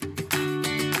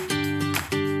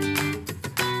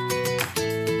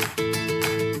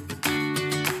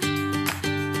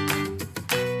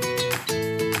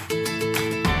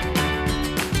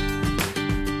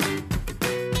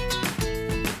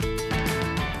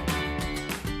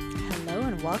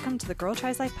and welcome to the Girl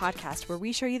Tries Life podcast, where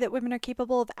we show you that women are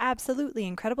capable of absolutely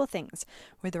incredible things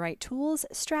with the right tools,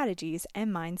 strategies,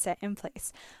 and mindset in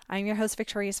place. I'm your host,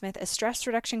 Victoria Smith, a stress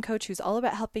reduction coach who's all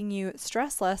about helping you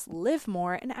stress less, live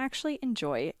more, and actually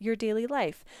enjoy your daily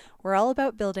life. We're all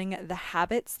about building the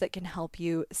habits that can help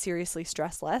you seriously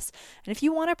stress less. And if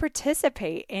you want to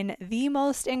participate in the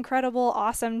most incredible,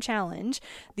 awesome challenge,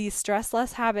 the Stress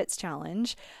Less Habits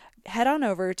Challenge, head on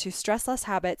over to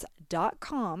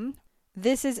stresslesshabits.com.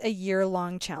 This is a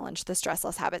year-long challenge, the Stress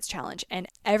Less Habits Challenge. And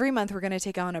every month we're going to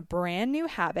take on a brand new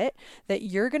habit that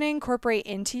you're going to incorporate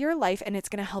into your life, and it's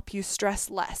going to help you stress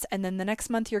less. And then the next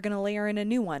month you're going to layer in a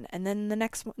new one, and then the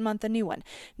next month a new one.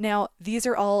 Now, these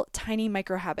are all tiny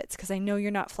micro habits because I know you're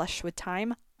not flush with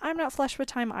time. I'm not flush with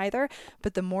time either,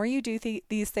 but the more you do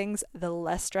these things, the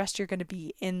less stressed you're going to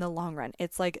be in the long run.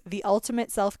 It's like the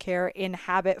ultimate self-care in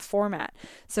habit format.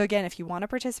 So again, if you want to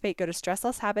participate, go to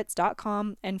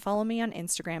stresslesshabits.com and follow me on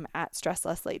Instagram at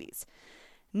stresslessladies.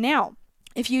 Now,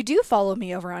 if you do follow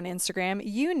me over on Instagram,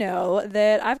 you know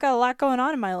that I've got a lot going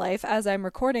on in my life as I'm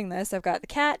recording this. I've got the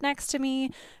cat next to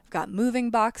me. I've got moving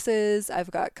boxes.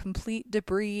 I've got complete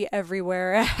debris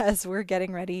everywhere as we're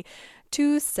getting ready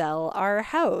to sell our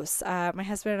house. My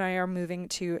husband and I are moving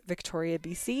to Victoria,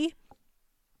 BC.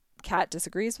 Kat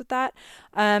disagrees with that.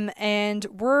 And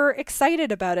we're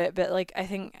excited about it. But I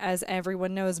think as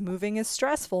everyone knows, moving is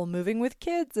stressful. Moving with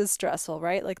kids is stressful,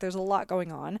 right? There's a lot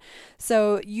going on.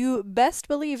 So you best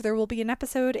believe there will be an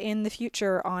episode in the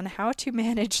future on how to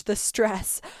manage the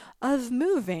stress of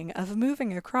moving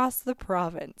across the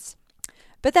province.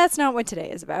 But that's not what today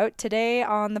is about. Today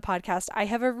on the podcast, I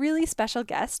have a really special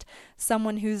guest,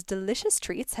 someone whose delicious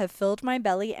treats have filled my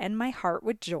belly and my heart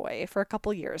with joy for a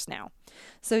couple years now.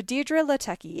 So Deirdre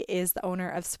Latecki is the owner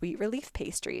of Sweet Relief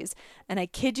Pastries, and I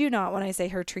kid you not when I say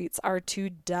her treats are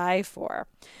to die for.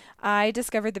 I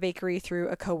discovered the bakery through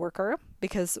a coworker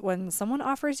because when someone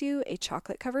offers you a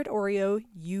chocolate-covered Oreo,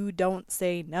 you don't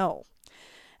say no.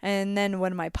 And then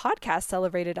when my podcast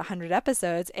celebrated 100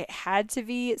 episodes, it had to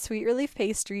be Sweet Relief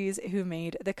Pastries who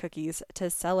made the cookies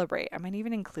to celebrate. I might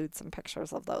even include some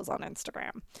pictures of those on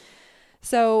Instagram.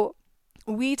 So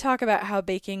we talk about how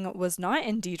baking was not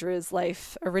in Deirdre's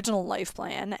original life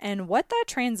plan and what that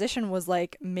transition was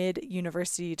like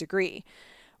mid-university degree.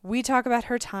 We talk about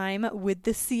her time with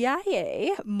the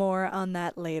CIA, more on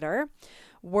that later.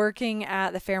 Working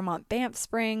at the Fairmont Banff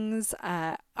Springs,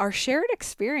 our shared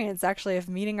experience actually of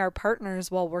meeting our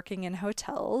partners while working in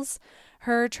hotels,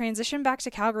 her transition back to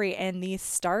Calgary, and the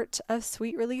start of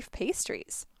Sweet Relief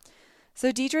Pastries.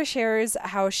 So Deirdre shares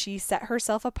how she set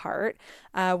herself apart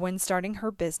when starting her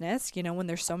business. When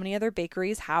there's so many other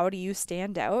bakeries, how do you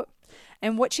stand out?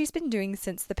 And what she's been doing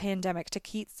since the pandemic to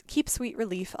keep Sweet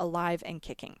Relief alive and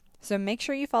kicking. So make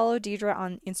sure you follow Deirdre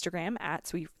on Instagram at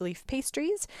Sweet Relief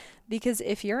Pastries, because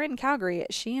if you're in Calgary,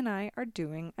 she and I are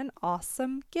doing an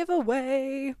awesome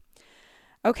giveaway.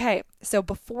 Okay, so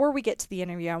before we get to the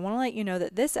interview, I want to let you know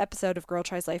that this episode of Girl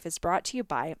Tries Life is brought to you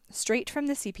by Straight from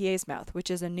the CPA's Mouth, which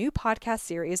is a new podcast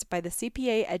series by the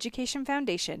CPA Education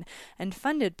Foundation and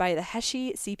funded by the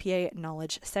Heshi CPA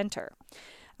Knowledge Center.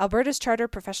 Alberta's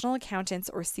Chartered Professional Accountants,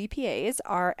 or CPAs,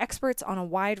 are experts on a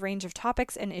wide range of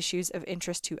topics and issues of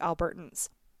interest to Albertans.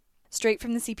 Straight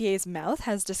from the CPA's Mouth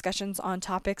has discussions on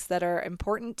topics that are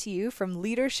important to you, from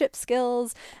leadership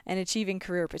skills and achieving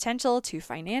career potential to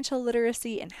financial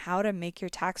literacy and how to make your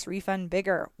tax refund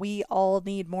bigger. We all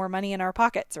need more money in our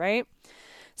pockets, right?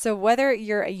 So whether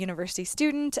you're a university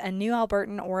student, a new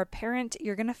Albertan, or a parent,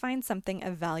 you're going to find something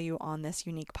of value on this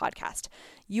unique podcast.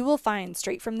 You will find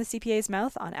Straight from the CPA's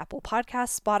Mouth on Apple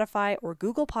Podcasts, Spotify, or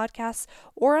Google Podcasts,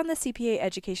 or on the CPA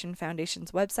Education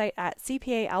Foundation's website at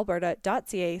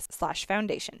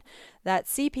cpaalberta.ca/foundation.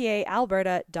 That's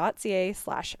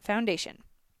cpaalberta.ca/foundation.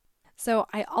 So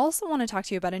I also want to talk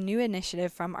to you about a new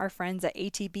initiative from our friends at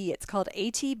ATB. It's called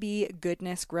ATB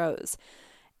Goodness Grows.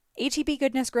 ATB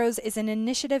Goodness Grows is an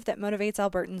initiative that motivates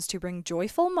Albertans to bring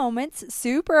joyful moments,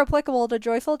 super applicable to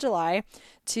Joyful July,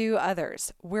 to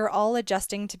others. We're all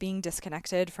adjusting to being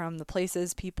disconnected from the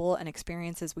places, people, and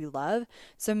experiences we love,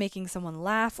 so making someone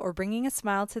laugh or bringing a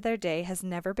smile to their day has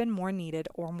never been more needed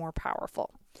or more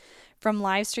powerful. From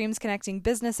live streams connecting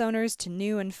business owners to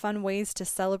new and fun ways to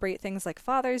celebrate things like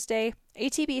Father's Day,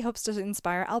 ATB hopes to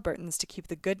inspire Albertans to keep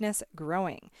the goodness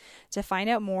growing. To find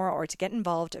out more or to get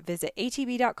involved, visit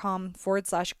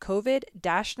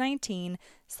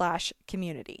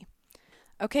atb.com/COVID-19/community.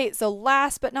 Okay, so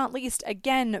last but not least,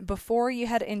 again, before you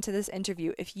head into this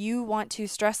interview, if you want to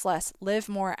stress less, live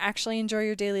more, actually enjoy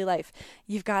your daily life,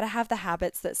 you've got to have the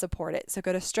habits that support it. So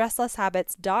go to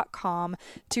stresslesshabits.com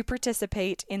to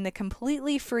participate in the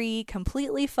completely free,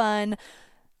 completely fun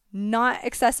not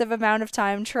excessive amount of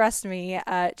time, trust me,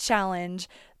 challenge,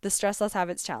 the Stress Less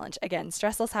Habits Challenge. Again,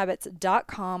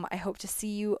 stresslesshabits.com. I hope to see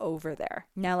you over there.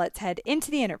 Now let's head into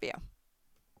the interview.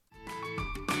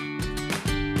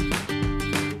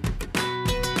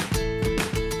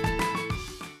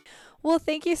 Well,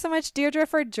 thank you so much, Deirdre,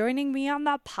 for joining me on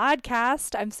the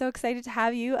podcast. I'm so excited to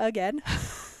have you again.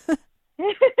 So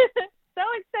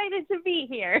excited to be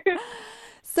here.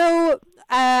 So,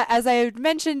 as I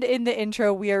mentioned in the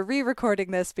intro, we are re-recording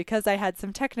this because I had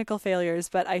some technical failures,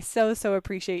 but I so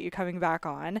appreciate you coming back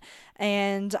on.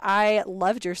 And I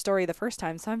loved your story the first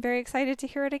time, so I'm very excited to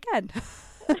hear it again.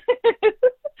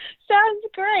 Sounds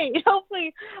great.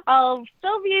 Hopefully I'll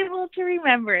still be able to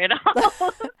remember it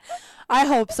all. I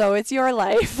hope so. It's your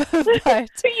life. But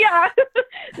yeah,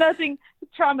 nothing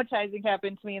traumatizing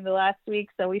happened to me in the last week,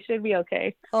 so we should be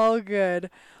okay. All good.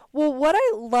 Well, what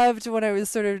I loved when I was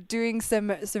sort of doing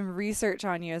some research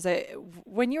on you is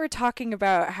when you were talking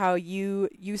about how you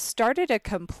started a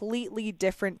completely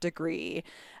different degree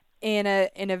in a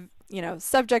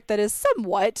subject that is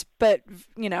somewhat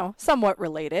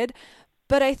related.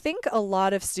 But I think a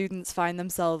lot of students find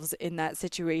themselves in that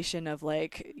situation of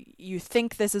like, you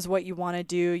think this is what you want to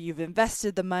do, you've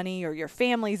invested the money or your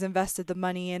family's invested the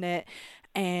money in it,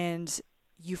 and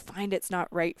you find it's not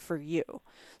right for you.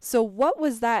 So what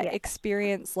was that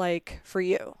experience like for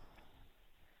you?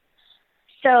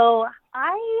 So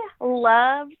I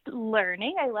loved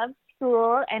learning. I loved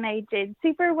school, and I did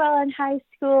super well in high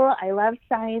school. I love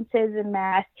sciences and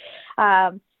math.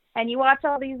 And you watch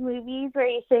all these movies where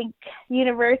you think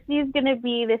university is going to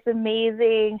be this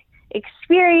amazing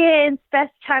experience,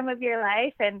 best time of your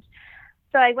life. And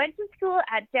so I went to school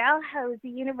at Dalhousie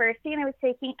University, and I was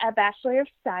taking a Bachelor of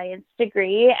Science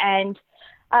degree, and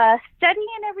studying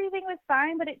and everything was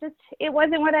fine, but it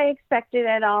wasn't what I expected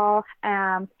at all.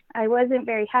 I wasn't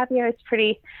very happy. I was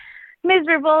pretty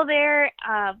miserable there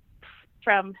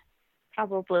from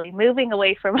probably moving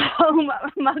away from home,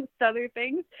 amongst other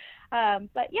things.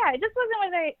 But yeah, it just wasn't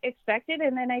what I expected.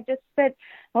 And then I just spent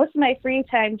most of my free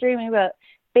time dreaming about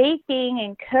baking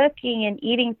and cooking and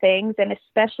eating things, and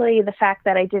especially the fact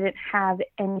that I didn't have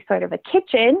any sort of a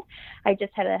kitchen. I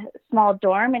just had a small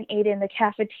dorm and ate in the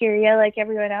cafeteria like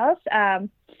everyone else.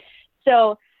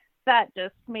 So that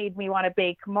just made me want to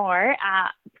bake more.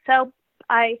 So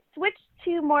I switched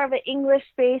to more of an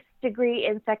English-based degree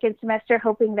in second semester,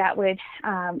 hoping that would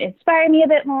inspire me a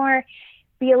bit more,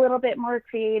 be a little bit more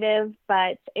creative,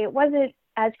 but it wasn't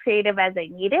as creative as I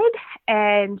needed.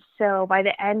 And so by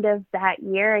the end of that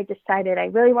year, I decided I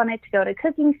really wanted to go to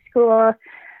cooking school,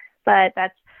 but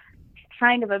that's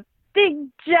kind of a big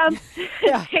jump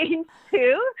to change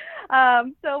too.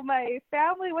 So my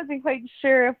family wasn't quite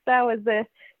sure if that was a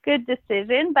good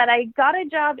decision, but I got a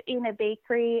job in a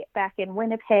bakery back in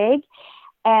Winnipeg,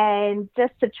 and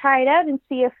just to try it out and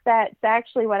see if that's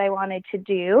actually what I wanted to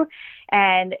do.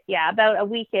 And yeah, about a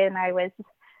week in,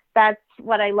 that's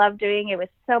what I love doing. It was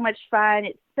so much fun.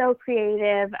 It's so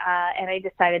creative. And I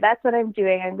decided that's what I'm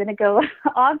doing. I'm going to go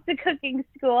off to cooking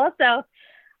school. So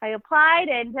I applied,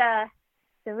 and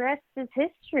the rest is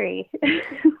history.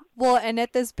 Well, and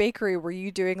at this bakery, were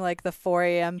you doing like the 4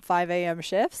 a.m., 5 a.m.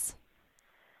 shifts?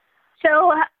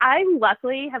 So I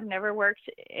luckily have never worked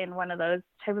in one of those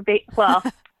type of well,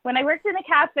 when I worked in a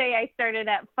cafe, I started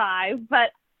at 5, but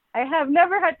I have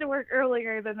never had to work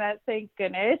earlier than that, thank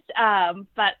goodness.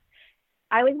 But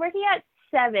I was working at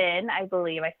 7, I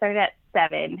believe. I started at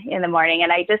 7 in the morning,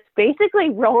 and I just basically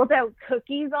rolled out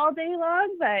cookies all day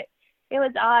long, but it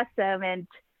was awesome. And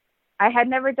I had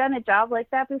never done a job like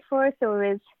that before, so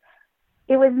it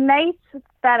was nice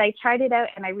that I tried it out,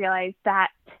 and I realized that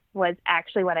was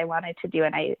actually what I wanted to do,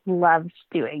 and I loved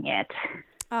doing it.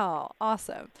 Oh,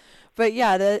 awesome. But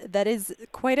yeah, that is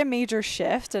quite a major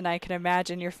shift, and I can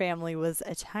imagine your family was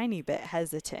a tiny bit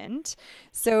hesitant.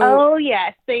 So oh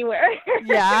yes, they were.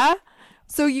 Yeah.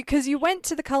 So because you went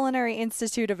to the Culinary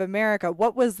Institute of America,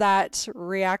 what was that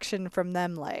reaction from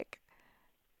them like?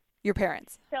 Your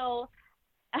parents? So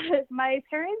my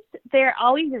parents, they're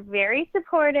always very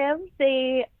supportive.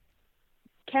 They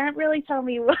can't really tell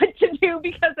me what to do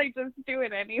because I just do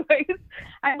it anyways.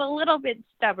 I'm a little bit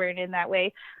stubborn in that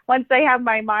way. Once I have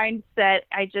my mind set,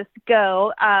 I just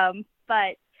go.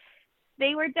 But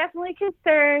they were definitely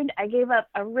concerned. I gave up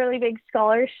a really big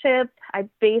scholarship. I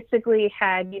basically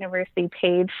had university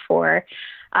paid for.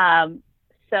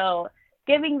 So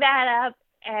giving that up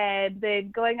and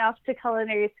then going off to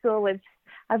culinary school was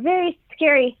a very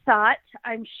scary thought,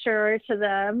 I'm sure, to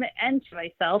them and to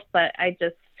myself, but I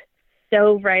just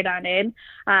dove right on in.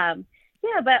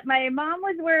 But my mom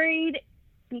was worried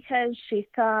because she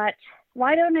thought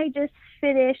why don't I just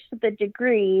finish the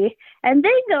degree and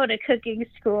then go to cooking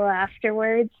school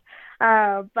afterwards?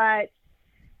 But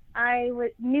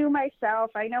knew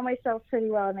myself. I know myself pretty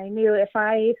well, and I knew if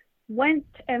I went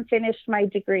and finished my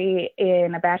degree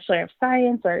in a Bachelor of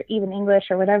Science or even English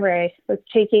or whatever I was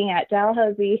taking at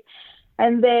Dalhousie,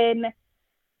 and then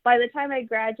by the time I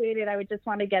graduated, I would just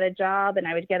want to get a job, and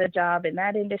I would get a job in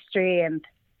that industry, and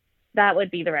that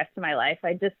would be the rest of my life.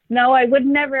 I just know I would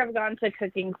never have gone to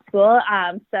cooking school.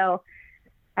 So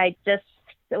I just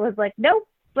was like, nope,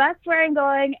 that's where I'm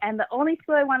going. And the only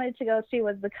school I wanted to go to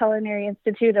was the Culinary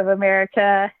Institute of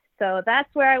America. So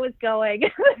that's where I was going.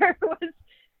 There was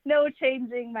no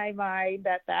changing my mind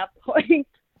at that point.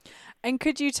 And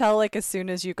could you tell, like, as soon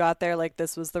as you got there, like,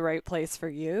 this was the right place for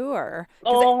you, or?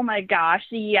 Oh my gosh,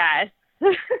 yes.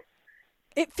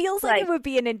 It feels like it would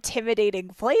be an intimidating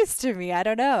place to me. I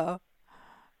don't know.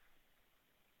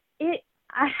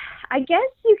 I guess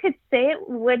you could say it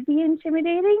would be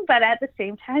intimidating, but at the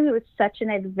same time, it was such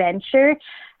an adventure.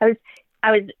 I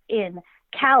was in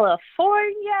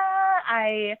California.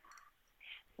 I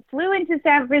flew into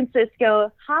San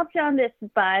Francisco, hopped on this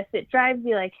bus. It drives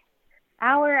you like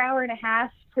hour and a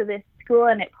half to this school,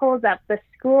 and it pulls up the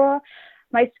school.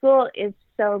 My school is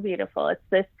so beautiful.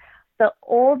 It's the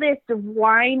oldest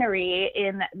winery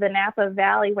in the Napa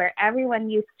Valley, where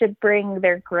everyone used to bring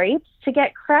their grapes to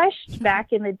get crushed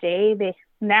back in the day.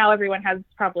 Now everyone has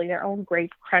probably their own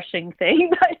grape crushing thing.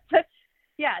 But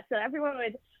yeah, so everyone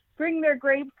would bring their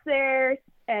grapes there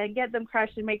and get them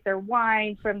crushed and make their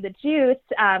wine from the juice.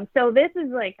 So this is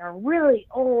like a really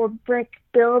old brick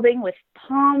building with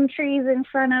palm trees in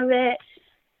front of it.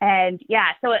 And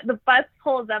yeah, so the bus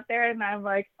pulls up there, and I'm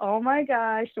like, oh my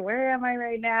gosh, where am I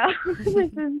right now?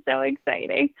 This is so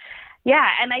exciting. Yeah,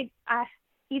 and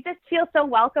you just feel so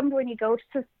welcomed when you go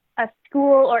to a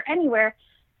school or anywhere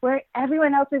where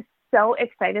everyone else is so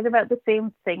excited about the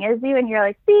same thing as you, and you're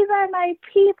like, these are my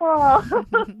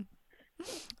people.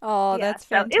 Oh, yeah, that's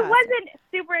fantastic. So it wasn't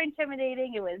super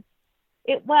intimidating.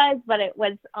 It was, but it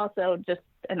was also just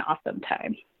an awesome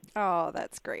time. Oh,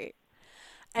 that's great.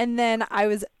 And then I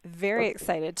was very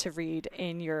excited to read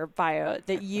in your bio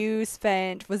that you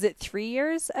spent, was it 3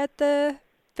 years at the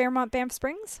Fairmont Banff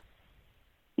Springs?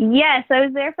 Yes, I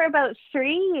was there for about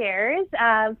 3 years.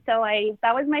 That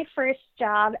was my first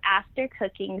job after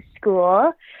cooking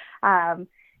school. And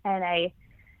I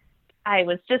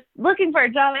was just looking for a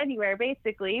job anywhere,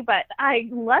 basically, but I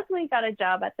luckily got a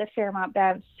job at the Fairmont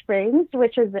Banff Springs,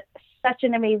 which was such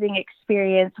an amazing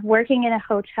experience. Working in a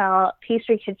hotel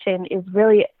pastry kitchen is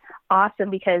really awesome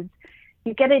because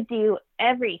you get to do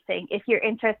everything. If you're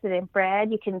interested in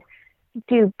bread, you can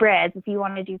do breads. If you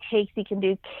want to do cakes, you can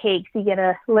do cakes. You get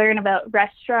to learn about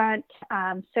restaurant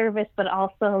service, but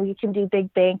also you can do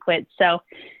big banquets. So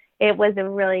it was a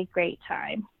really great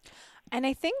time. And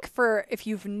I think if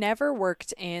you've never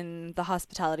worked in the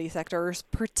hospitality sector, or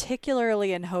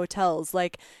particularly in hotels,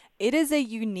 like, it is a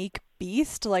unique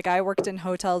beast. Like, I worked in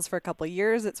hotels for a couple of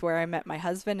years. It's where I met my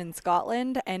husband in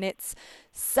Scotland. And it's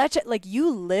like,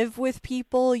 you live with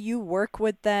people, you work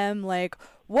with them. Like,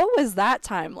 what was that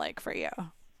time like for you?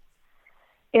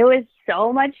 It was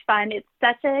so much fun. It's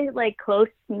such a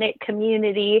close-knit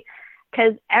community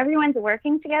because everyone's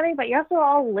working together, but you're also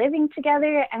all living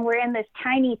together, and we're in this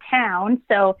tiny town.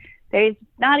 So there's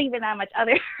not even that much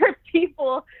other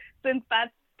people, since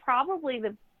that's probably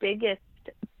the biggest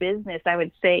business, I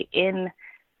would say, in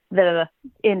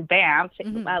Banff,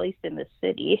 at least in the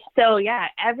city. So yeah,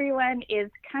 everyone is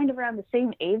kind of around the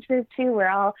same age group too. We're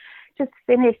all just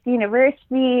finished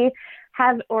university,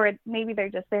 or maybe they're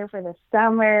just there for the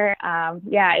summer.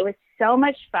 Yeah, it was so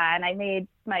much fun. I made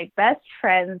my best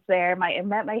friends there. I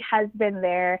met my husband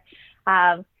there.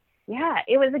 Yeah,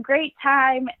 it was a great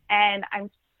time, and I'm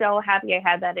so happy I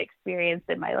had that experience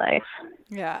in my life.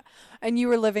 Yeah. And you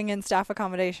were living in staff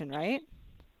accommodation, right?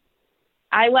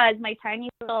 I was, my tiny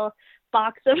little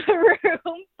box of a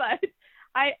room, but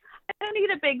I don't need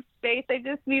a big space. I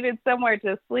just needed somewhere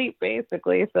to sleep,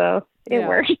 basically. So it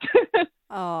worked.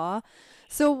 Aw.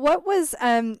 So what was,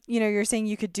 you're saying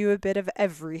you could do a bit of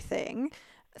everything.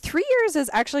 3 years is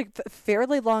actually a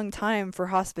fairly long time for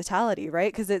hospitality,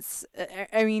 right? Because it's,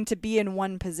 to be in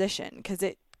one position, because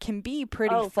it can be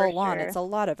pretty full on. It's a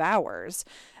lot of hours.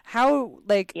 How,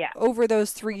 over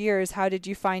those 3 years, how did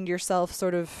you find yourself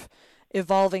sort of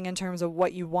evolving in terms of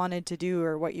what you wanted to do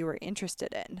or what you were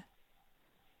interested in?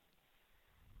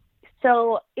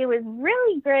 So it was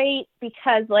really great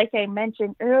because, like I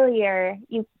mentioned earlier,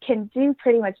 you can do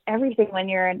pretty much everything when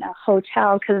you're in a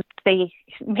hotel because they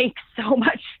make so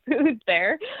much food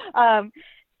there.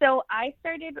 So I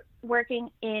started working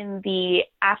in the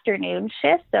afternoon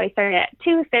shift. So I started at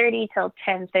 2:30 till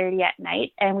 10:30 at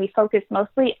night, and we focused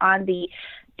mostly on the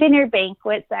dinner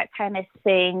banquets, that kind of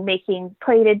thing, making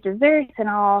plated desserts and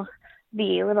all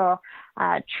the little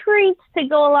treats to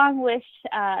go along with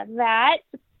that.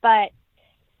 But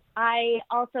I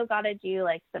also got to do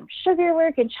like some sugar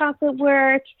work and chocolate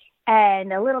work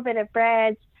and a little bit of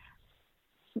bread.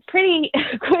 Pretty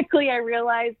quickly, I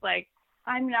realized like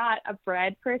I'm not a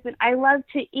bread person. I love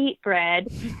to eat bread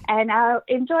and I'll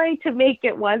enjoy to make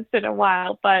it once in a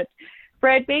while, but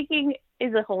bread baking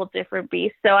is a whole different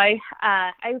beast. So I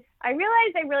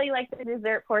realized I really like the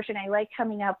dessert portion. I like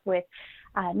coming up with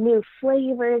new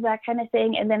flavors, that kind of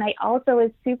thing. And then I also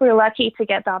was super lucky to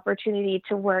get the opportunity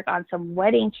to work on some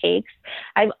wedding cakes.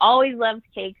 I've always loved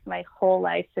cakes my whole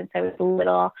life since I was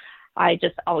little. I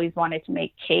just always wanted to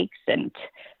make cakes and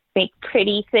make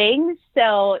pretty things.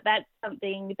 So that's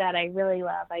something that I really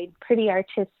love. I'm pretty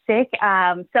artistic.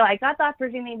 So I got the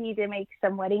opportunity to make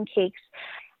some wedding cakes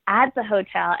at the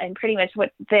hotel, and pretty much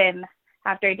then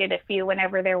after I did a few,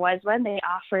 whenever there was one, they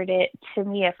offered it to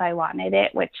me if I wanted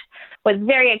it, which was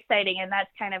very exciting. And that's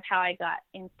kind of how I got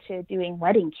into doing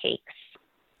wedding cakes.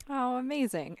 Oh,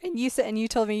 amazing. And you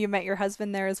told me you met your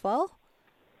husband there as well?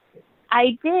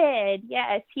 I did,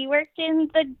 yes. He worked in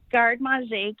the garde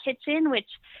manger kitchen, which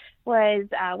was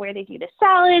where they do the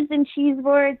salads and cheese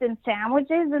boards and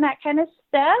sandwiches and that kind of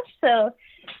stuff. So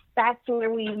that's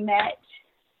where we met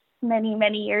many,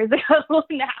 many years ago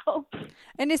now.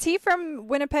 And is he from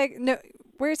Winnipeg? No,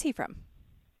 where is he from?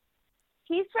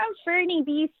 He's from Fernie,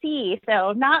 BC,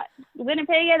 so not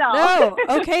Winnipeg at all. No,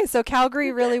 okay. So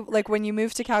Calgary really, like when you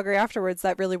moved to Calgary afterwards,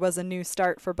 that really was a new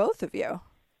start for both of you.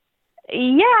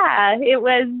 Yeah, it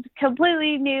was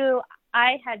completely new.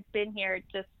 I had been here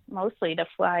just mostly to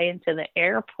fly into the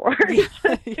airport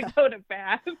to go to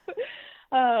Banff.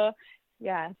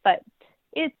 But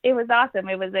it was awesome.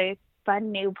 It was a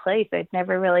fun new place. I'd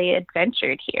never really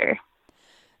adventured here.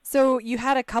 So you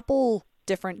had a couple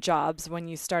different jobs when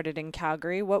you started in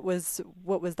Calgary. What was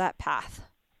that path?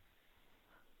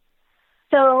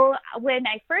 So when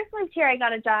I first moved here, I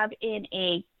got a job in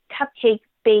a cupcake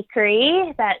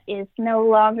bakery that is no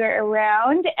longer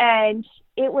around, and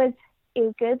it was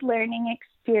a good learning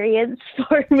experience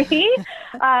for me.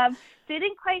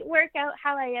 Didn't quite work out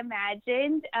how I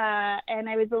imagined, and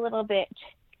I was a little bit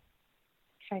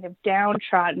kind of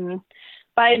downtrodden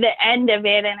by the end of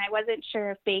it, and I wasn't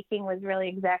sure if baking was really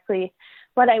exactly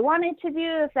what I wanted to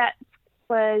do, if that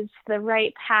was the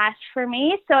right path for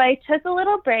me. So I took a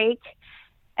little break,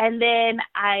 and then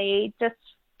I just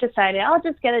decided I'll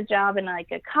just get a job in like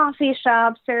a coffee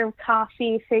shop, serve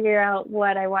coffee, figure out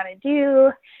what I want to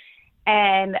do.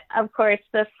 And of course,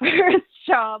 the first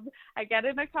job I got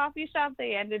in a coffee shop,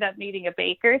 they ended up needing a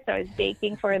baker. So I was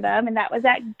baking for them. And that was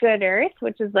at Good Earth,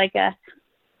 which is like a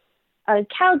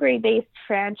Calgary-based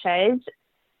franchise.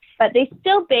 But they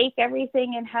still bake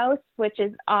everything in-house, which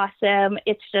is awesome.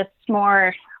 It's just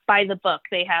more by the book.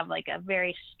 They have like a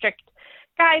very strict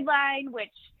guideline, which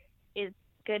is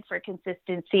good for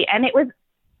consistency. And it was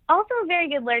also a very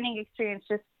good learning experience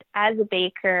just as a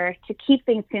baker to keep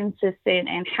things consistent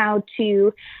and how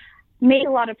to make a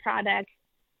lot of products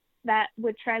that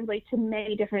would translate to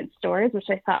many different stores, which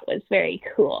I thought was very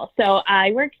cool. So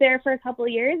I worked there for a couple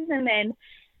of years, and then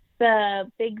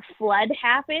the big flood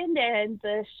happened and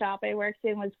the shop I worked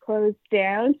in was closed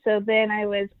down. So then I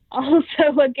was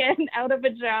also again out of a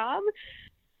job.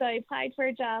 So I applied for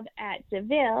a job at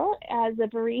DeVille as a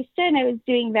barista, and I was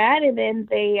doing that. And then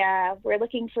they were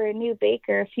looking for a new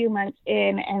baker a few months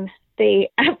in, and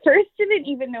they at first didn't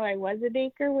even know I was a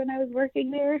baker when I was working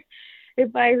there,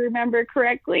 if I remember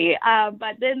correctly.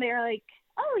 But then they were like,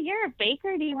 "Oh, you're a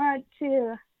baker. Do you want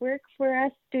to work for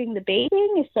us doing the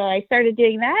baking?" So I started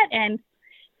doing that, and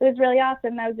it was really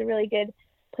awesome. That was a really good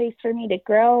place for me to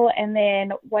grow. And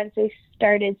then once I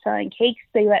started selling cakes,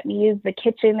 they let me use the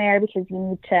kitchen there because you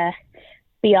need to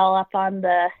be all up on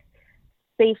the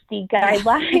safety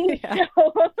guidelines. Yeah.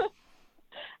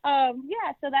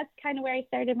 So that's kind of where I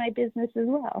started my business as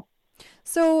well.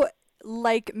 So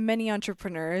like many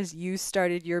entrepreneurs, you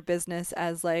started your business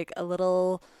as like a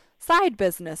little side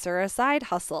business or a side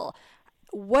hustle.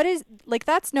 What is like,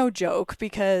 that's no joke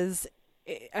because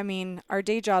I mean, our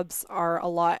day jobs are a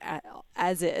lot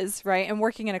as is, right? And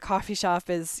working in a coffee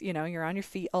shop is, you're on your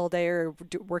feet all day, or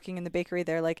working in the bakery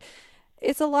there, like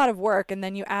it's a lot of work. And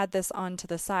then you add this on to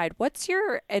the side. What's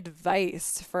your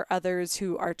advice for others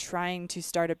who are trying to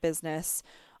start a business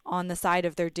on the side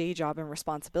of their day job and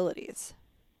responsibilities?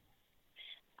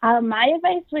 My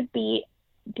advice would be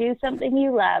do something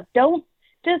you love. Don't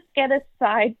just get a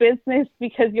side business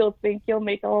because you'll think you'll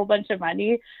make a whole bunch of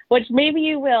money, which maybe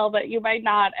you will, but you might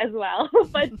not as well.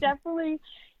 But definitely,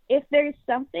 if there's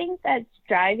something that's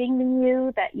driving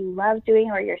you that you love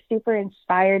doing or you're super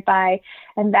inspired by,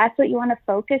 and that's what you want to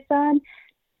focus on,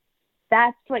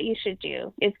 that's what you should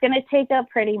do. It's going to take up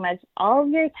pretty much all of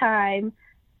your time,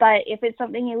 but if it's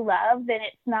something you love, then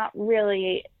it's not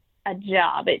really a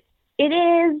job. It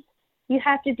is, you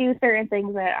have to do certain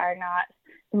things that are not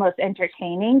the most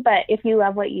entertaining, but if you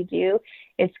love what you do,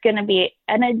 it's going to be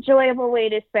an enjoyable way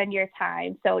to spend your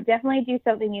time. So definitely do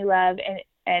something you love,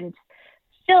 and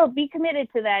still be committed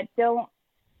to that. Don't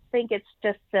think it's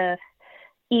just a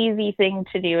easy thing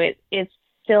to do. It's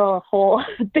still a whole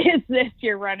business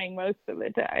you're running most of the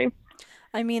time.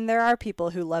 I mean, there are people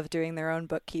who love doing their own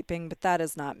bookkeeping, but that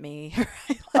is not me.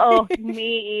 Oh,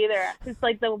 me either. It's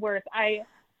like the worst. I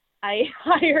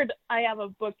have a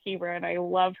bookkeeper and I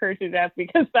love her to death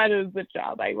because that is the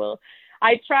job.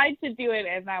 I tried to do it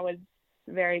and that was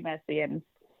very messy, and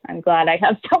I'm glad I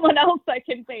have someone else I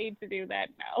can pay to do that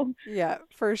now. Yeah,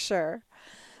 for sure.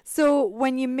 So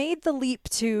when you made the leap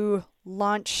to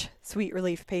launch Sweet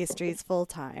Relief Pastries full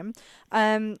time,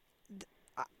 I'm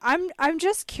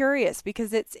just curious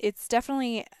because it's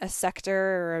definitely a sector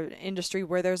or an industry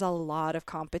where there's a lot of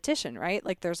competition, right?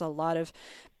 Like there's a lot of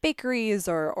bakeries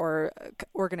or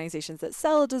organizations that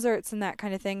sell desserts and that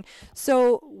kind of thing.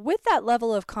 So with that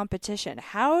level of competition,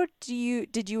 how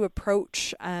did you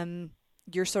approach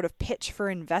your sort of pitch for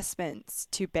investments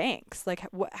to banks? Like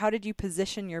how did you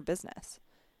position your business?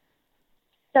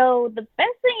 So the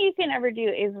best thing you can ever do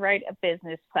is write a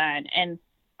business plan. And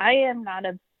I am not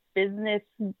a business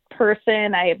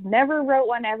person. I have never wrote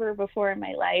one ever before in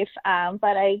my life.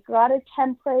 But I got a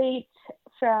template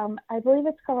from, I believe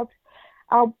it's called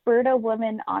Alberta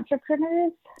Women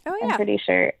Entrepreneurs. Oh, yeah. I'm pretty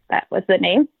sure that was the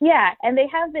name. Yeah. And they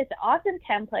have this awesome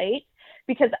template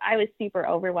because I was super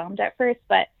overwhelmed at first.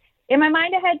 But in my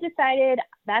mind, I had decided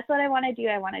that's what I want to do.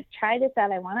 I want to try this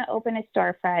out. I want to open a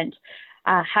storefront.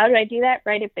 How do I do that?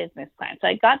 Write a business plan. So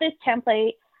I got this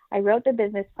template. I wrote the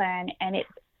business plan, and it's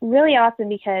really awesome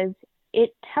because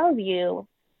it tells you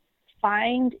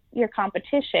find your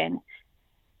competition,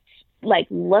 like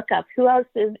look up who else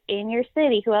is in your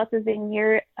city, who else is in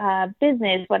your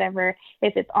business, whatever,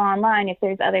 if it's online, if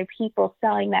there's other people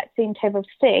selling that same type of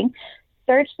thing.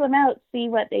 Search them out, see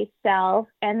what they sell,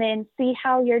 and then see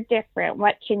how you're different.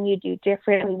 What can you do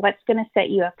differently? What's going to set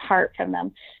you apart from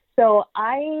them? So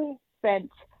I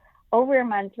spent over a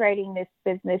month writing this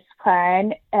business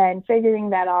plan and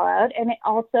figuring that all out. And it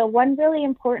also, one really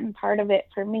important part of it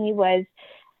for me was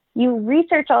you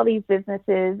research all these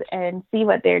businesses and see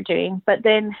what they're doing, but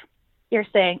then you're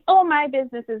saying, oh, my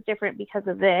business is different because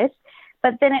of this.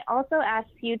 But then it also asks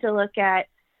you to look at,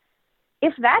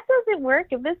 if that doesn't work,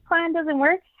 if this plan doesn't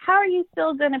work, how are you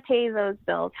still going to pay those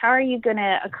bills? How are you going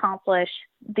to accomplish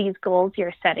these goals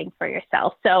you're setting for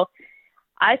yourself? So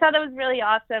I thought that was really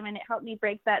awesome, and it helped me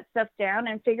break that stuff down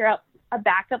and figure out a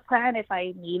backup plan if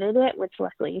I needed it, which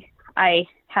luckily I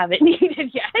haven't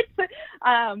needed yet.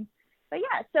 But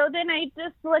yeah, so then I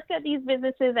just looked at these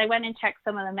businesses. I went and checked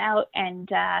some of them out and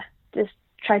just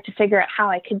tried to figure out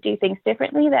how I could do things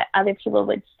differently that other people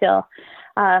would still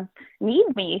need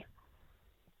me.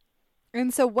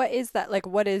 And so what is that? Like,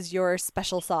 what is your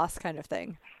special sauce kind of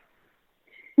thing?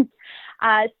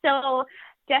 So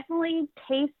definitely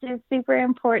taste is super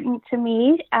important to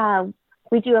me.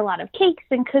 We do a lot of cakes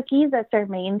and cookies. That's our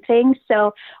main thing.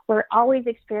 So we're always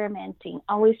experimenting,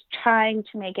 always trying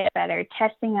to make it better,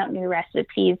 testing out new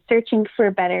recipes, searching for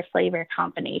better flavor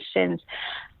combinations,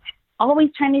 always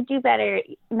trying to do better.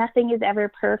 Nothing is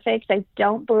ever perfect. I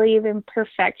don't believe in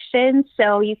perfection.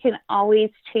 So you can always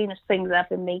change things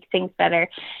up and make things better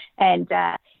and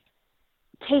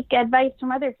take advice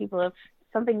from other people. If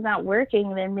something's not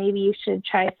working, then maybe you should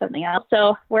try something else.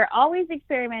 So we're always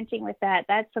experimenting with that.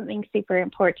 That's something super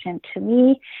important to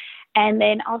me. And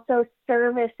then also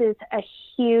service is a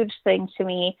huge thing to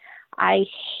me. I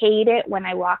hate it when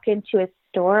I walk into a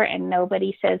store and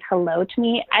nobody says hello to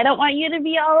me. I don't want you to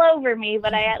be all over me,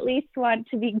 but I at least want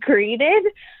to be greeted.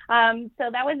 So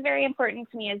that was very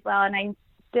important to me as well. And I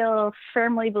still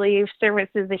firmly believe service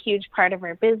is a huge part of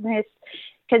our business,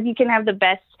 because you can have the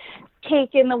best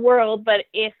cake in the world, but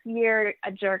if you're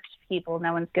a jerk to people,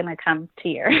 no one's going to come to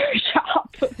your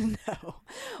shop. No.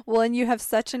 Well, and you have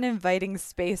such an inviting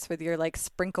space with your like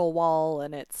sprinkle wall,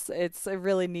 and it's a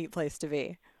really neat place to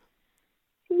be.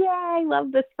 Yeah, I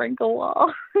love the sprinkle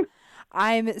wall.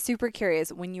 I'm super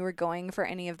curious, when you were going for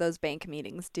any of those bank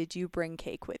meetings, did you bring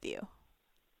cake with you?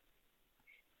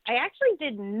 I actually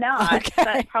did not. Okay.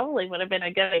 That probably would have been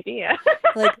a good idea.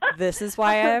 Like, this is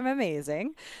why I'm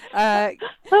amazing. Yeah,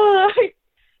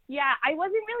 I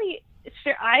wasn't really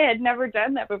sure. I had never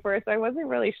done that before, so I wasn't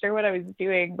really sure what I was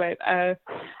doing. But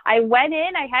I went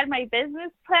in, I had my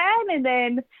business plan, and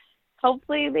then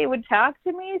hopefully they would talk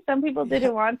to me. Some people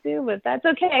didn't want to, but that's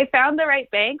okay. I found the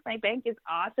right bank. My bank is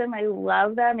awesome. I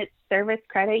love them. It's Service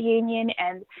Credit Union,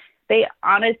 and they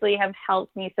honestly have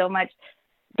helped me so much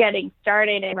getting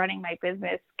started and running my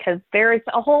business, because there's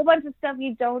a whole bunch of stuff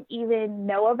you don't even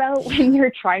know about when you're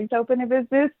trying to open a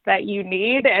business that you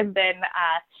need. And then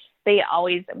they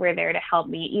always were there to help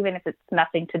me, even if it's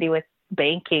nothing to do with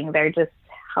banking. They're just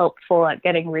helpful at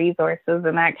getting resources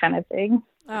and that kind of thing.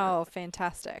 Oh,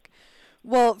 fantastic.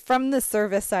 Well, from the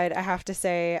service side, I have to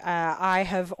say, I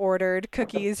have ordered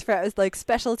cookies, like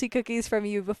specialty cookies from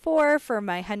you before for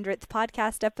my 100th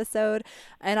podcast episode.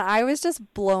 And I was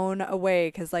just blown away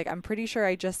because, like, I'm pretty sure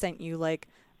I just sent you, like,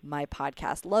 my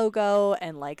podcast logo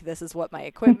and, like, this is what my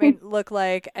equipment looked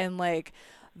like. And, like,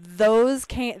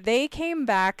 they came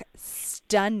back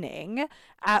stunning,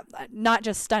 not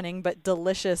just stunning, but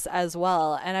delicious as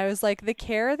well. And I was like, the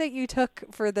care that you took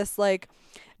for this, like,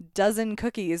 dozen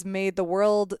cookies made the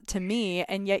world to me,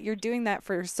 and yet you're doing that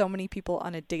for so many people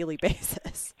on a daily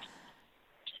basis.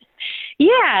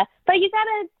 Yeah, but you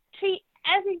gotta treat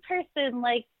every person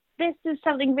like this is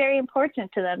something very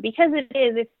important to them, because it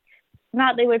is. If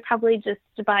not, they would probably just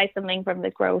buy something from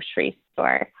the grocery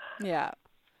store. Yeah.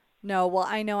 No, well,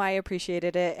 I know I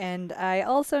appreciated it, and I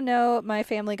also know my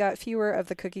family got fewer of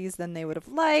the cookies than they would have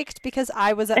liked because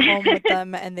I was at home with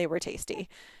them and they were tasty.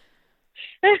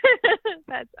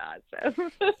 That's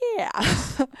awesome.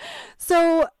 Yeah.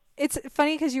 So it's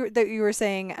funny because you were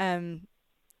saying,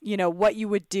 what you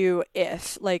would do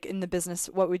if, like, in the business,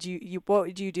 what would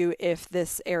you do if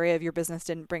this area of your business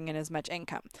didn't bring in as much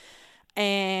income?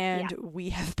 And we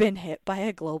have been hit by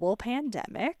a global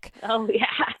pandemic. Oh, yeah.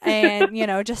 And,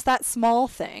 just that small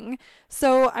thing.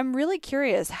 So I'm really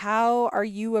curious, how are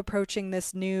you approaching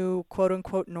this new quote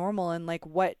unquote normal, and like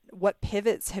what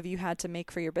pivots have you had to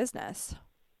make for your business?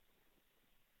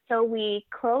 So we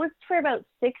closed for about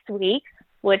 6 weeks,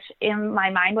 which in my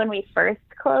mind when we first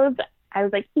closed, I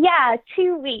was like, yeah,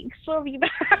 2 weeks, we'll be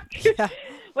back, yeah.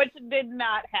 Which did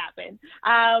not happen.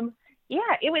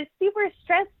 Yeah, it was super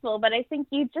stressful, but I think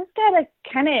you just got to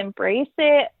kind of embrace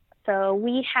it. So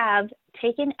we have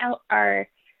taken out our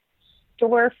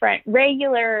storefront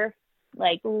regular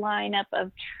like lineup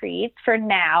of treats for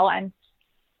now. I'm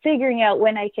figuring out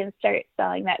when I can start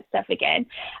selling that stuff again.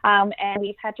 And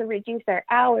we've had to reduce our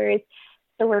hours.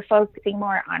 So we're focusing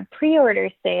more on pre-order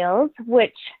sales,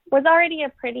 which was already a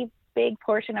pretty big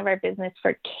portion of our business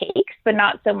for cakes, but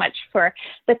not so much for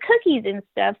the cookies and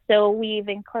stuff. So we've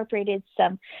incorporated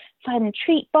some fun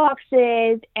treat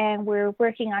boxes, and we're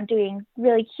working on doing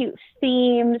really cute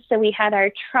themes. So we had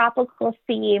our tropical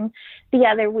theme the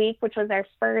other week, which was our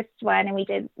first one, and we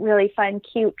did really fun,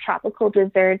 cute tropical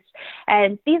desserts.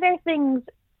 And these are things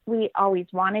we always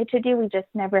wanted to do. We just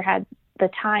never had the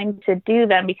time to do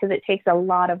them because it takes a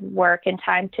lot of work and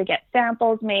time to get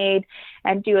samples made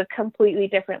and do a completely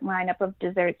different lineup of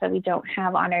desserts that we don't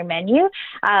have on our menu.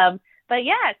 But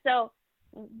yeah, so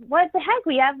what the heck?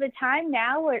 We have the time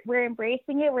now. We're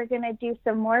embracing it. We're going to do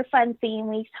some more fun theme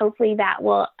weeks. Hopefully that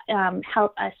will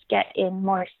help us get in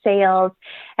more sales.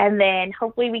 And then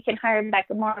hopefully we can hire back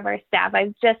more of our staff.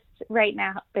 I've just right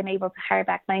now been able to hire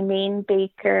back my main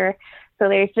baker. So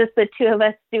there's just the two of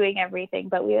us doing everything,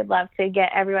 but we would love to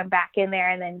get everyone back in there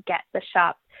and then get the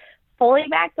shop fully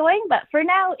back going. But for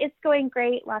now, it's going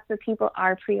great. Lots of people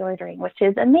are pre-ordering, which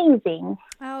is amazing.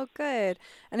 Oh, good.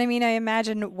 And I mean, I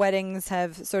imagine weddings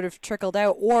have sort of trickled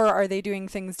out, or are they doing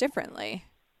things differently?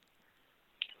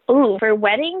 Ooh, for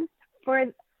weddings, for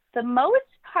the most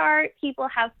part, people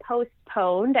have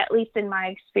postponed, at least in my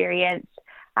experience,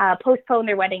 postponed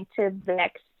their wedding to the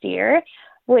next year,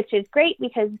 which is great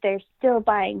because they're still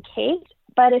buying cake.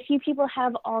 But a few people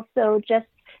have also just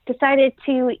decided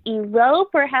to elope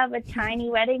or have a tiny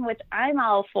wedding, which I'm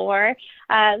all for.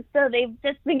 So they've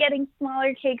just been getting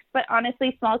smaller cakes, but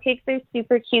honestly, small cakes are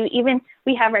super cute. Even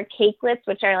we have our cakelets,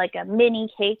 which are like a mini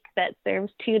cake that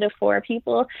serves 2 to 4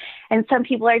 people. And some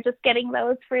people are just getting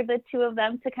those for the two of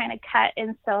them to kind of cut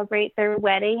and celebrate their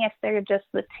wedding if they're just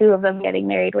the two of them getting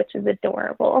married, which is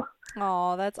adorable.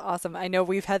 Oh, that's awesome. I know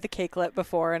we've had the cakelet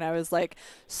before, and I was like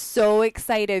so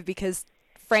excited because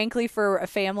frankly, for a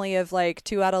family of like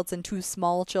 2 adults and 2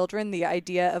 small children, the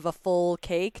idea of a full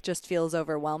cake just feels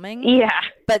overwhelming. Yeah.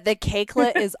 But the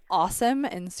cakelet is awesome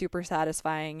and super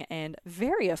satisfying and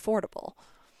very affordable.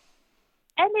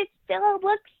 And it still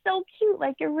looks so cute,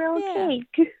 like a real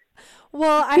cake.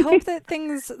 Well, I hope that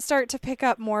things start to pick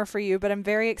up more for you, but I'm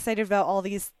very excited about all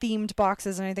these themed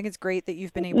boxes, and I think it's great that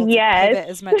you've been able to Yes. pivot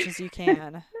as much as you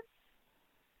can.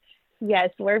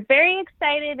 Yes, we're very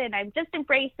excited, and I'm just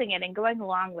embracing it and going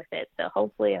along with it. So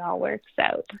hopefully it all works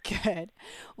out. Good.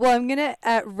 Well, I'm going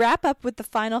to wrap up with the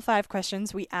final 5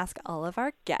 questions we ask all of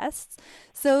our guests.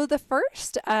 So the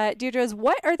first, Deirdre, is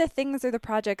what are the things or the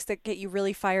projects that get you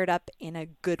really fired up in a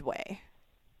good way?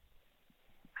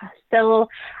 So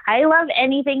I love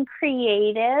anything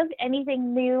creative,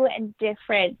 anything new and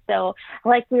different. So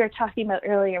like we were talking about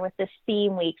earlier with the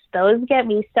theme weeks, those get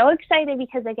me so excited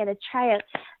because I get to try out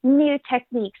new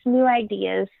techniques, new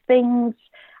ideas, things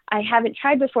I haven't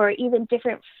tried before, even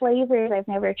different flavors I've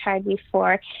never tried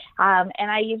before. And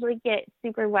I usually get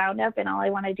super wound up and all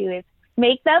I want to do is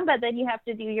make them, but then you have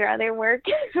to do your other work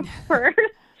first.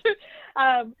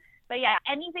 But yeah,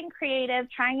 anything creative,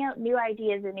 trying out new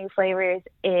ideas and new flavors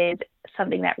is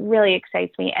something that really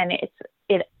excites me, and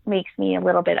it makes me a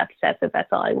little bit upset that that's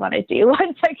all I want to do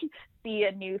once I can see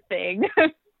a new thing.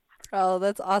 Oh,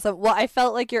 that's awesome. Well, I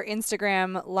felt like your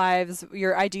Instagram lives,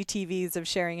 your IGTVs of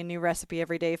sharing a new recipe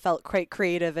every day felt quite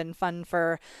creative and fun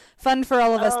for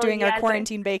all of us doing our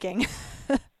quarantine baking.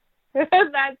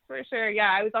 That's for sure.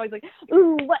 Yeah, I was always like,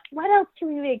 ooh, what else can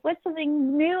we make? What's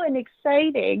something new and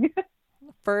exciting?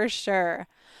 For sure.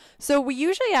 So we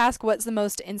usually ask what's the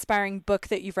most inspiring book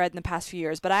that you've read in the past few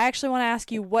years, but I actually want to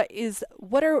ask you what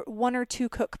are 1 or 2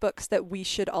 cookbooks that we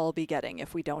should all be getting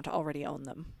if we don't already own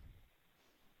them?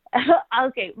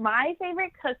 Okay, my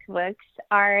favorite cookbooks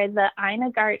are the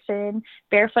Ina Garten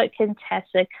Barefoot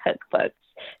Contessa cookbooks.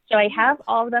 So I have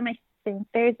all of them. I think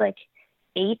there's like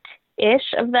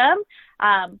 8-ish of them.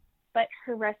 But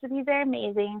her recipes are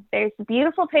amazing. There's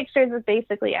beautiful pictures of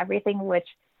basically everything, which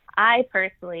I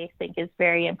personally think is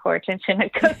very important in a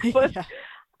cookbook. Yeah.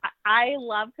 I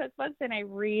love cookbooks and I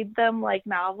read them like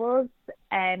novels.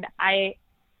 And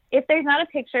if there's not a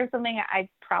picture of something, I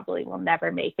probably will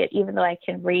never make it, even though I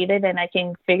can read it and I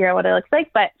can figure out what it looks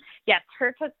like. But yes,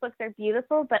 her cookbooks are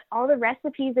beautiful, but all the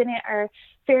recipes in it are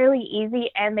fairly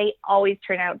easy and they always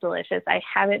turn out delicious. I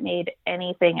haven't made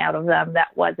anything out of them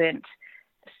that wasn't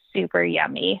super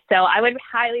yummy. So I would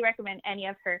highly recommend any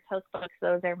of her cookbooks.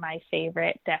 Those are my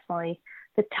favorite, definitely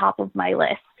the top of my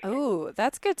list. Oh,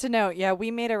 that's good to know. Yeah,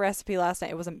 we made a recipe last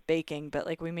night. It wasn't baking, but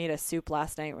like we made a soup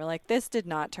last night. We're like, this did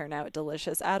not turn out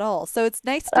delicious at all. So it's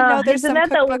nice to know there's some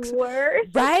cookbooks. The worst?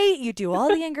 Right? You do all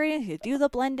the ingredients, you do the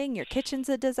blending, your kitchen's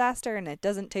a disaster and it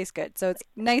doesn't taste good. So it's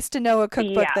nice to know a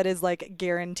cookbook that is like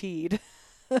guaranteed.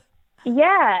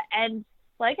 Yeah, and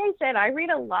like I said, I read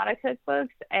a lot of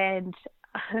cookbooks and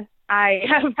I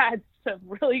have had some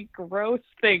really gross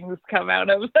things come out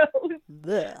of those.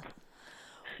 Blech.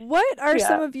 What are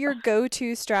some of your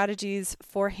go-to strategies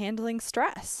for handling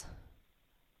stress?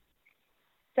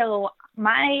 So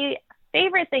my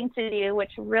favorite thing to do,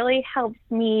 which really helps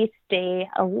me stay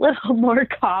a little more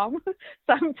calm,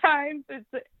 sometimes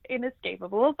it's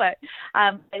inescapable, but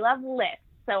I love lists.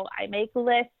 So I make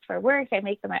lists for work. I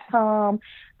make them at home.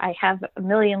 I have a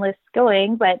million lists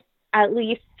going, but at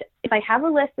least if I have a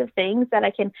list of things that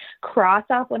I can cross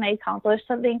off when I accomplish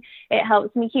something, it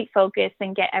helps me keep focused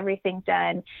and get everything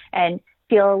done and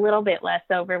feel a little bit less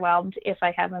overwhelmed if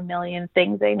I have a million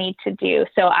things I need to do.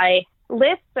 So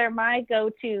lists are my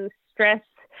go-to stress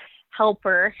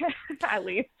helper, at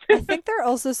least. I think they're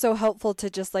also so helpful to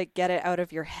just like get it out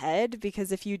of your head,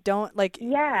 because if you don't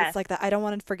it's like that, I don't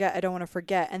want to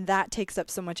forget. And that takes up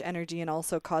so much energy and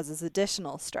also causes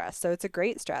additional stress. So it's a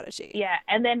great strategy. Yeah.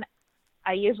 And then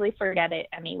I usually forget it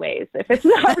anyways if it's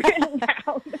not written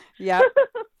down. Yep,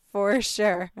 for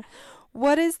sure.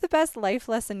 What is the best life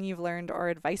lesson you've learned or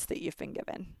advice that you've been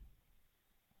given?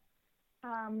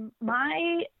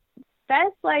 My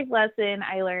best life lesson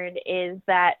I learned is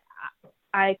that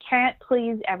I can't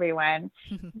please everyone.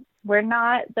 We're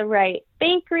not the right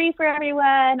bakery for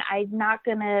everyone. I'm not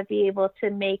going to be able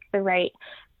to make the right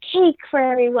cake for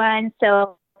everyone.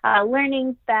 So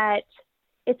learning that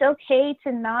it's okay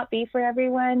to not be for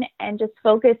everyone and just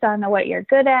focus on what you're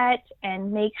good at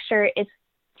and make sure it's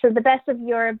to the best of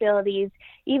your abilities,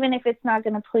 even if it's not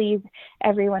going to please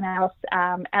everyone else.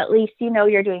 At least you know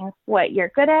you're doing what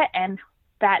you're good at, and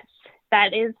that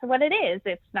is what it is.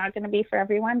 It's not going to be for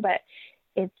everyone, but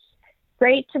it's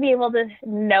great to be able to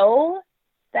know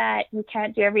that you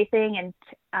can't do everything.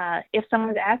 And if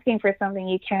someone's asking for something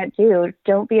you can't do,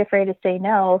 don't be afraid to say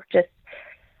no. Just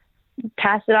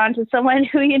pass it on to someone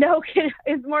who you know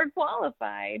is more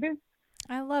qualified.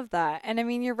 I love that. And I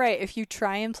mean, you're right. If you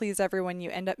try and please everyone, you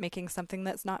end up making something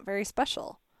that's not very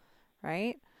special,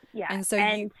 right? Yeah. And so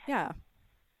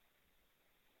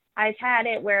I've had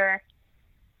it where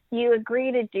you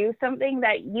agree to do something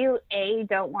that you A,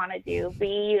 don't want to do,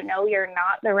 B, you know you're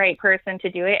not the right person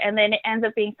to do it, and then it ends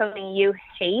up being something you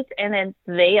hate, and then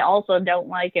they also don't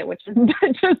like it, which is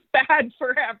just bad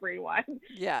for everyone.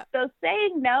 Yeah. So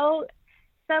saying no,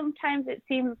 sometimes it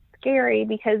seems scary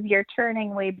because you're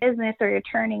turning away business or you're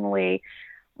turning away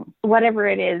whatever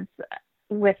it is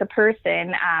with a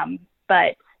person,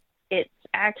 but it's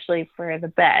actually for the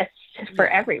best for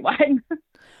everyone.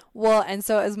 Well, and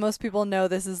so as most people know,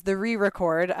 this is the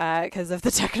re-record because of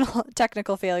the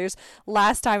technical failures.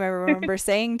 Last time I remember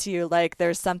saying to you, like,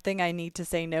 there's something I need to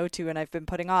say no to and I've been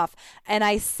putting off. And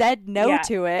I said no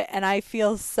to it, and I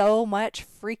feel so much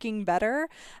freaking better.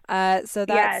 So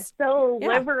that's... so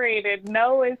liberated.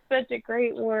 No is such a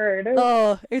great word.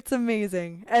 Oh, it's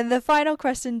amazing. And the final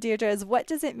question, Deirdre, is what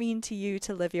does it mean to you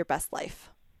to live your best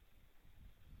life?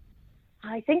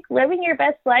 I think living your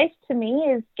best life to me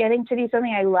is getting to do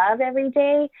something I love every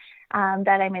day,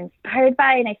 that I'm inspired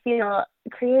by and I feel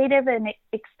creative and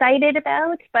excited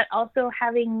about, but also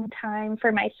having time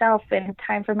for myself and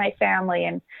time for my family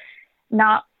and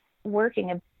not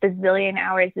working a bazillion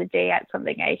hours a day at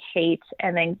something I hate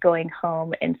and then going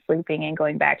home and sleeping and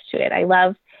going back to it. I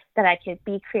love that I can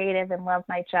be creative and love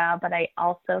my job, but I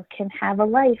also can have a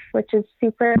life, which is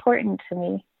super important to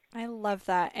me. I love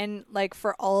that. And like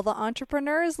for all the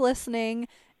entrepreneurs listening,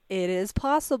 it is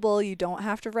possible. You don't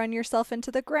have to run yourself into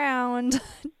the ground.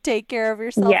 Take care of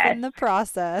yourself in the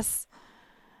process.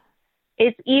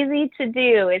 It's easy to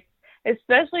do. It's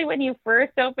especially when you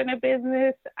first open a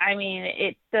business. I mean,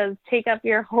 it does take up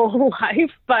your whole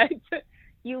life, but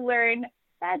you learn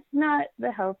that's not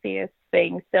the healthiest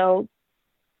thing. So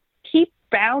keep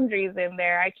boundaries in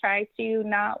there. I try to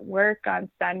not work on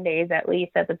Sundays, at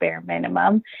least at the bare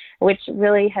minimum, which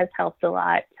really has helped a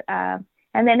lot.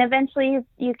 And then eventually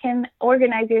you can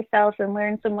organize yourself and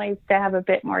learn some ways to have a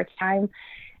bit more time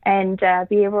and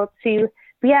be able to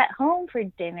be at home for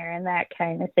dinner and that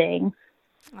kind of thing.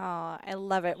 Oh, I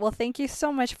love it. Well, thank you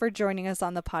so much for joining us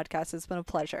on the podcast. It's been a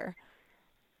pleasure.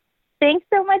 Thanks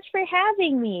so much for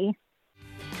having me.